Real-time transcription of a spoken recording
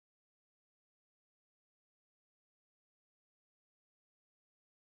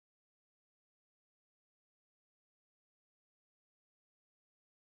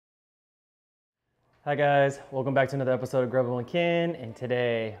Hi guys, welcome back to another episode of Grubble and Ken, and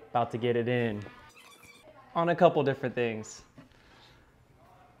today, about to get it in on a couple different things.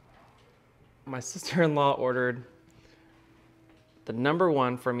 My sister-in-law ordered the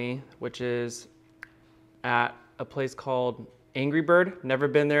 #1 for me, which is at a place called Angry Bird. Never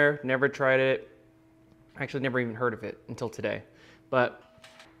been there, never tried it. Actually, never even heard of it until today. But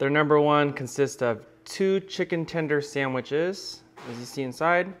their #1 consists of 2 chicken tender sandwiches, as you see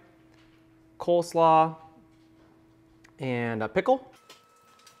inside, coleslaw, and a pickle.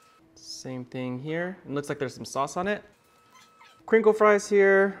 Same thing here. It looks like there's some sauce on it. Crinkle fries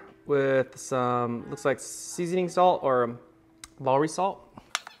here with some, looks like seasoning salt or Lowry salt.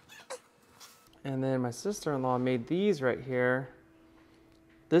 And then my sister-in-law made these right here.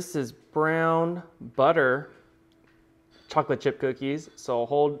 This is brown butter chocolate chip cookies, so a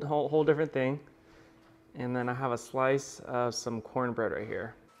whole different thing. And then I have a slice of some cornbread right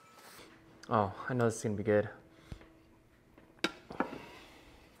here. Oh, I know this is gonna be good.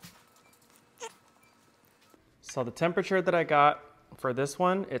 So the temperature that I got for this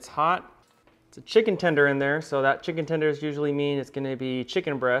one, it's hot. It's a chicken tender in there, so that chicken tenders usually mean it's gonna be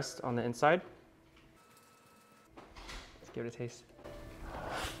chicken breast on the inside. Let's give it a taste.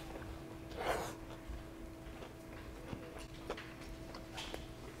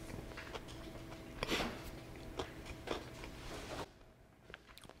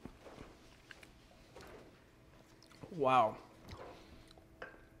 Wow.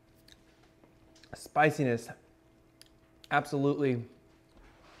 Spiciness absolutely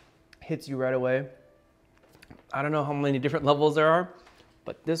hits you right away. I don't know how many different levels there are,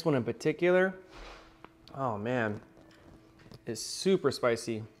 but this one in particular, oh man, is super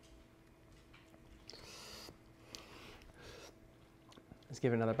spicy. Let's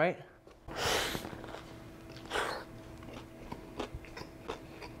give it another bite.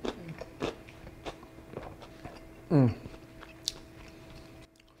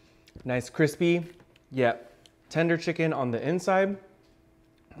 Nice crispy, yet tender chicken on the inside.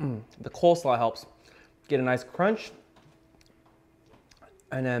 The coleslaw helps get a nice crunch.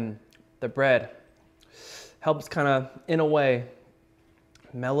 And then the bread helps kind of, in a way,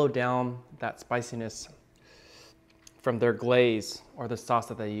 mellow down that spiciness from their glaze or the sauce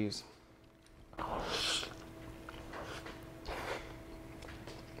that they use.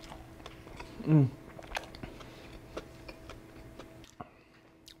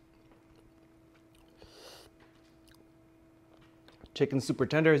 Chicken super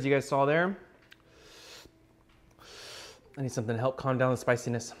tender, as you guys saw there. I need something to help calm down the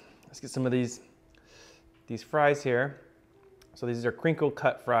spiciness. Let's get some of these fries here. So these are crinkle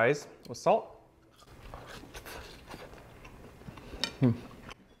cut fries with salt.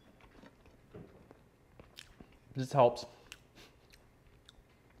 This helps.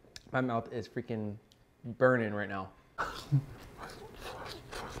 My mouth is freaking burning right now.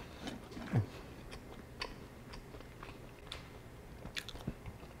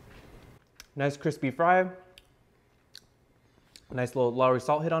 Nice crispy fry. Nice little Lowry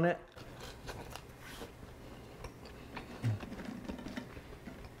salt hit on it.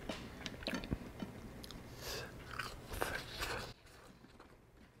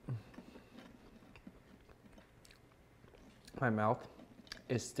 My mouth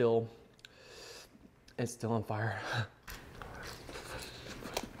is still on fire.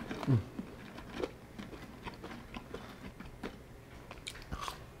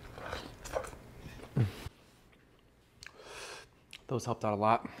 Those helped out a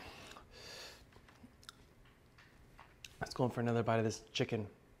lot. Let's go in for another bite of this chicken.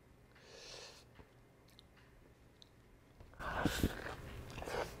 I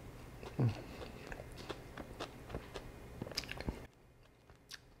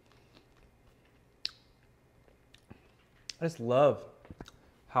just love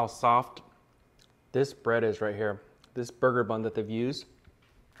how soft this bread is right here. This burger bun that they've used.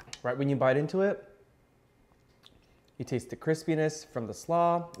 Right when you bite into it, you taste the crispiness from the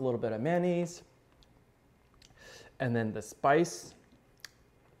slaw, a little bit of mayonnaise, and then the spice,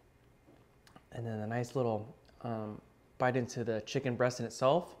 and then a nice little bite into the chicken breast in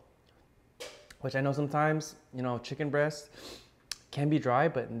itself, which I know sometimes, you know, chicken breast can be dry,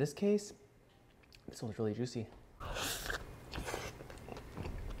 but in this case, this one's really juicy.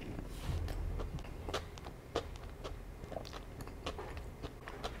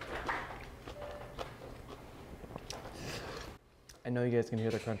 I know you guys can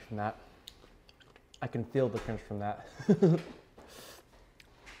hear the crunch from that. I can feel the crunch from that.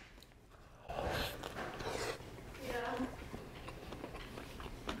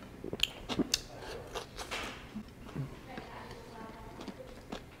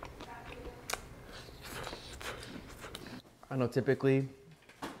 I know typically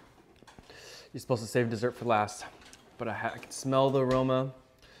you're supposed to save dessert for last, but I can smell the aroma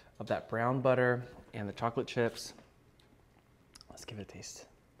of that brown butter and the chocolate chips. Let's give it a taste.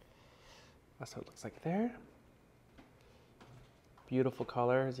 That's what it looks like there. Beautiful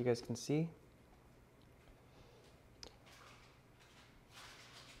color, as you guys can see.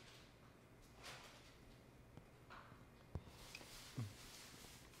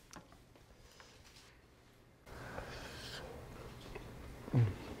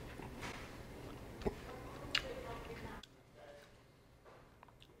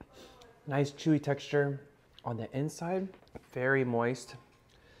 Nice chewy texture on the inside, very moist,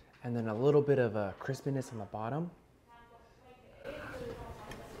 and then a little bit of a crispiness on the bottom.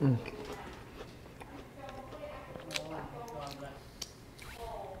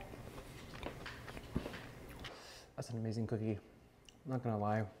 That's an amazing cookie. I'm not gonna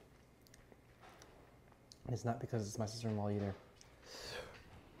lie. And it's not because it's my sister-in-law either.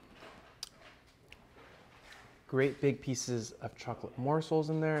 Great big pieces of chocolate morsels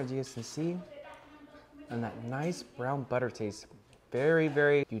in there, as you guys can see. And that nice brown butter taste. Very,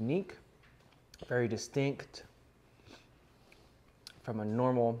 very unique, very distinct from a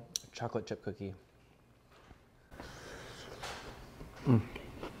normal chocolate chip cookie.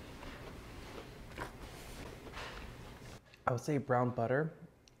 I would say brown butter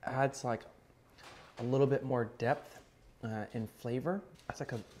adds like a little bit more depth in flavor. It's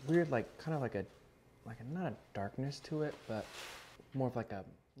like a weird, like kind of like a not a darkness to it, but more of like a,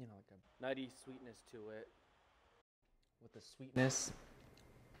 you know, like a nutty sweetness to it with the sweetness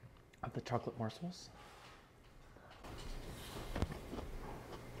of the chocolate morsels.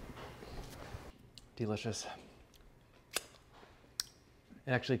 Delicious.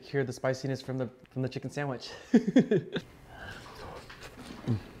 It actually cured the spiciness from the chicken sandwich.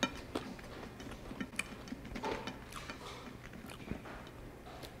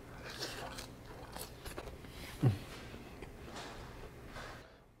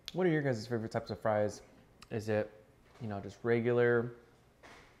 What are your guys' favorite types of fries? Is it, you know, just regular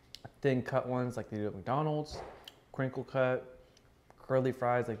thin cut ones like they do at McDonald's, crinkle cut, curly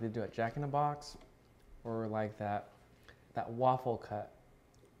fries like they do at Jack in the Box, or like that waffle cut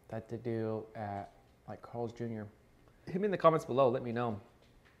that they do at like Carl's Jr.? Hit me in the comments below, let me know.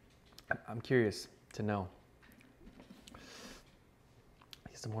 I'm curious to know.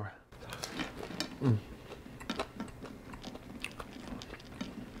 Get some more.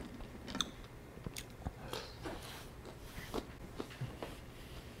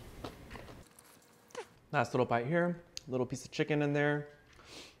 Last little bite here, a little piece of chicken in there,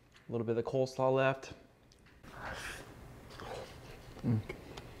 a little bit of the coleslaw left. Man,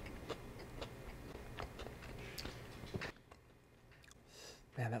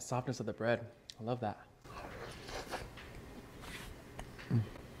 that softness of the bread, I love that. All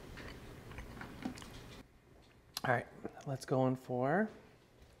right, let's go in for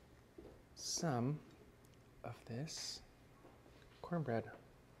some of this cornbread.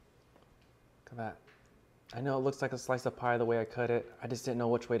 Look at that. I know it looks like a slice of pie the way I cut it. I just didn't know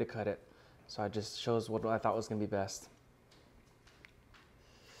which way to cut it. So I just chose what I thought was gonna be best.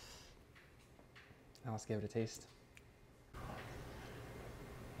 Now let's give it a taste.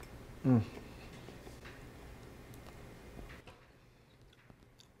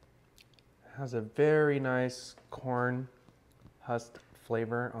 Has a very nice corn husk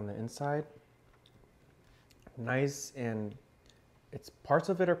flavor on the inside. Nice, and it's parts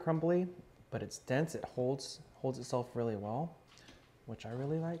of it are crumbly, but it's dense. It holds itself really well, which I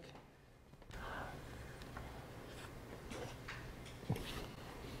really like.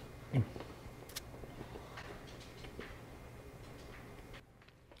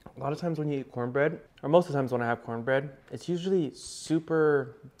 A lot of times when you eat cornbread, or most of the times when I have cornbread, it's usually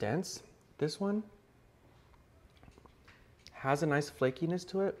super dense. This one has a nice flakiness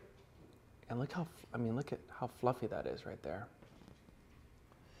to it. And look how, look at how fluffy that is right there.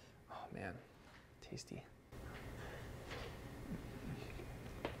 Oh man, tasty.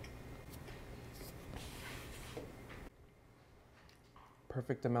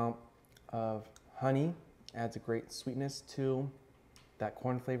 Perfect amount of honey adds a great sweetness to that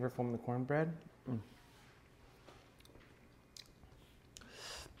corn flavor from the cornbread. All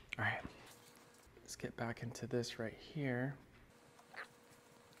right, let's get back into this right here.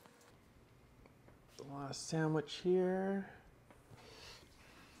 The last sandwich here.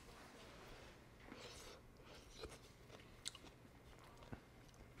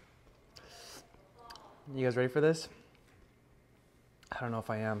 You guys ready for this? I don't know if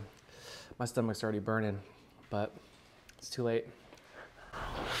I am. My stomach's already burning, but it's too late.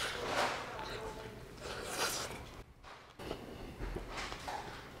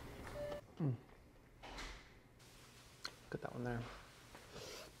 Get that one there.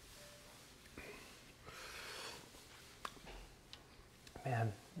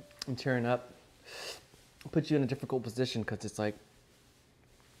 Man, I'm tearing up. It puts you in a difficult position because it's like,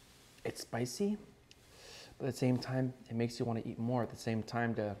 it's spicy, but at the same time, it makes you want to eat more at the same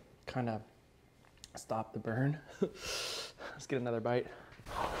time to kind of stop the burn. Let's get another bite.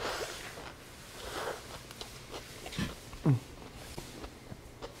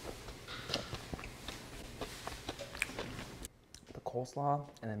 The coleslaw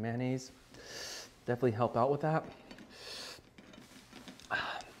and the mayonnaise definitely help out with that. But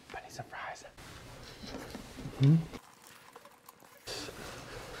I need some fries.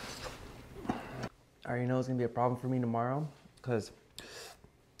 I already know it's gonna be a problem for me tomorrow because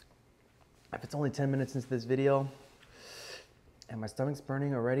if it's only 10 minutes into this video and my stomach's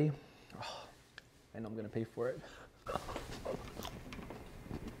burning already, oh, I know I'm gonna pay for it.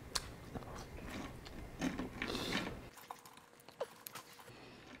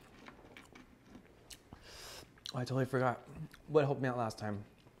 Oh, I totally forgot what helped me out last time.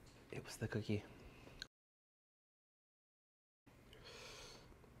 It was the cookie.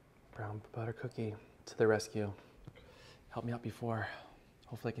 Brown butter cookie to the rescue. Helped me out before.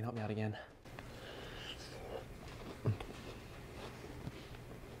 Hopefully it can help me out again.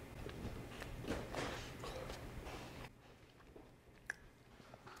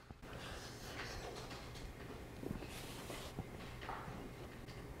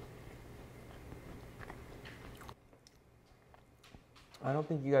 I don't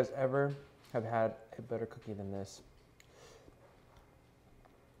think you guys ever have had a better cookie than this.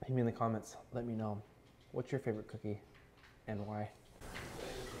 Leave me in the comments, let me know. What's your favorite cookie and why?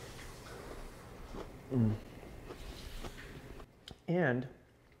 And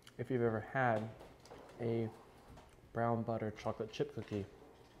if you've ever had a brown butter chocolate chip cookie,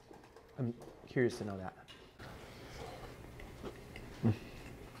 I'm curious to know that.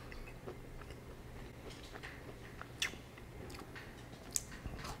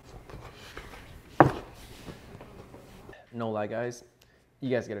 No lie, guys, you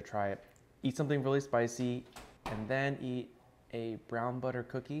guys gotta try it. Eat something really spicy and then eat a brown butter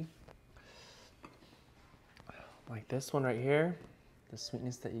cookie. Like this one right here, the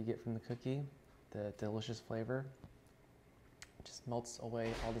sweetness that you get from the cookie, the delicious flavor, just melts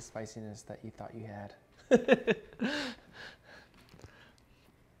away all the spiciness that you thought you had.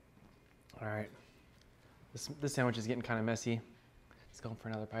 All right, this sandwich is getting kind of messy. Let's go for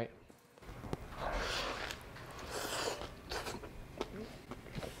another bite.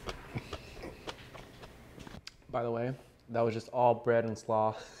 By the way, that was just all bread and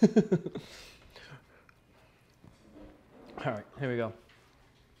slaw. All right, here we go.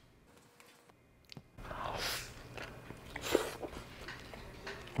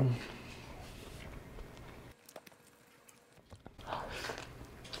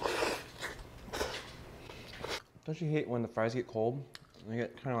 Don't you hate when the fries get cold? They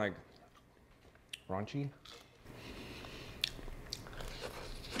get kind of like raunchy.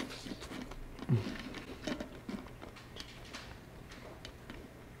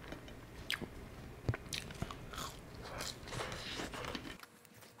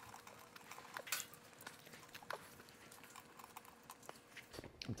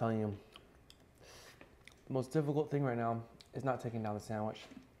 I'm telling you, the most difficult thing right now is not taking down the sandwich.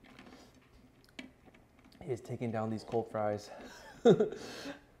 It is taking down these cold fries.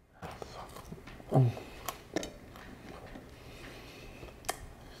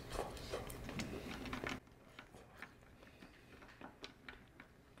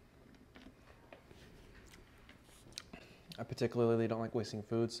 I particularly don't like wasting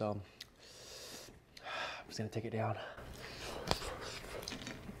food, so I'm just gonna take it down.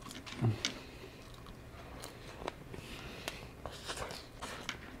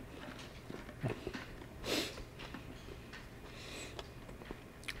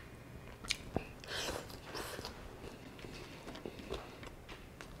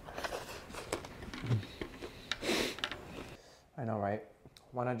 I know, right?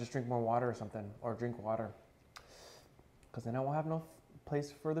 Why not just drink more water or something, or drink water? Because then I won't have no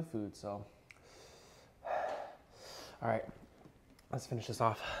place for the food, so. All right, let's finish this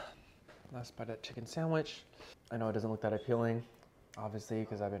off. Last bite of chicken sandwich. I know it doesn't look that appealing, obviously,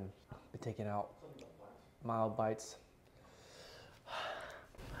 because I've been taking out mild bites.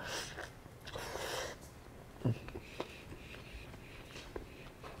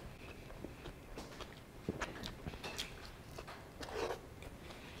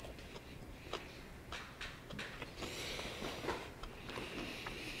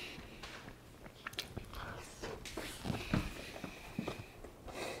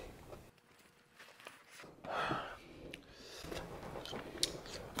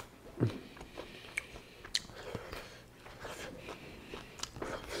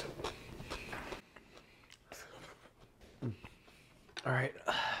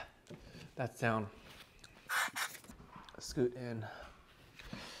 right, that's down. Scoot in.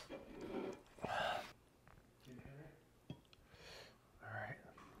 All right.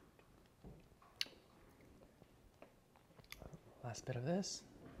 Last bit of this.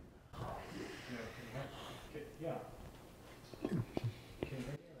 Yeah.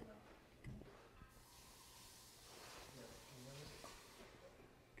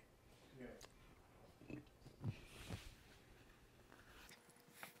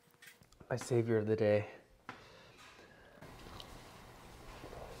 My savior of the day.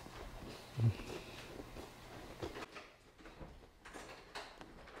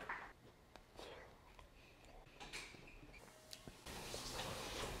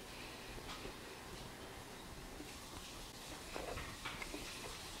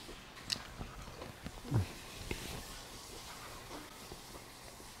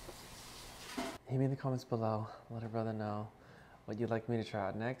 Leave me in the comments below. Let a brother know what you'd like me to try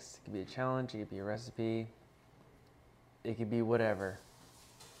out next. It could be a challenge, it could be a recipe, it could be whatever.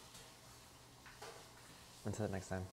 Until the next time.